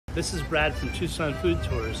This is Brad from Tucson Food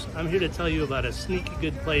Tours. I'm here to tell you about a sneaky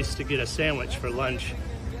good place to get a sandwich for lunch.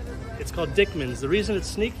 It's called DICKMAN'S. The reason it's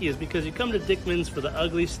sneaky is because you come to DICKMAN'S for the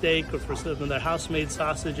ugly steak or for some of their house-made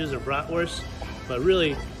sausages or bratwurst, but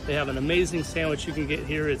really, they have an amazing sandwich you can get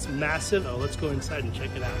here. It's massive. Oh, let's go inside and check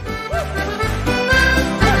it out.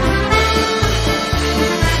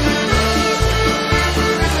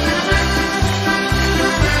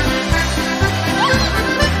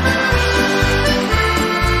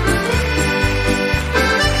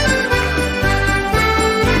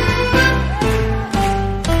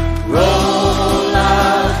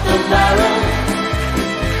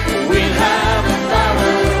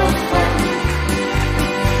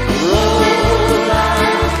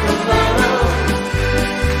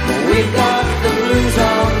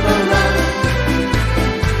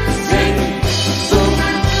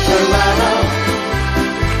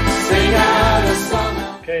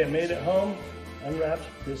 Okay, I made it home, unwrapped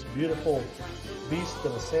this beautiful beast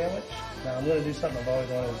of a sandwich. Now I'm going to do something I've always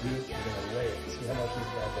wanted to do. We're going to weigh it, see how much this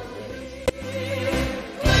bad boy weighs.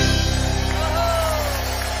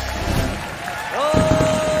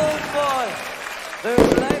 Oh boy,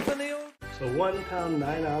 there's life in the old. So 1 pound,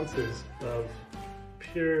 9 ounces of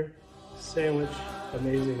pure sandwich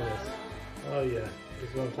amazingness. Oh yeah, this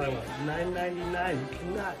is what I'm talking about. $9.99, you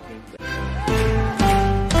cannot beat that.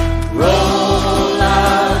 Roll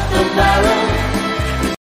out the barrel.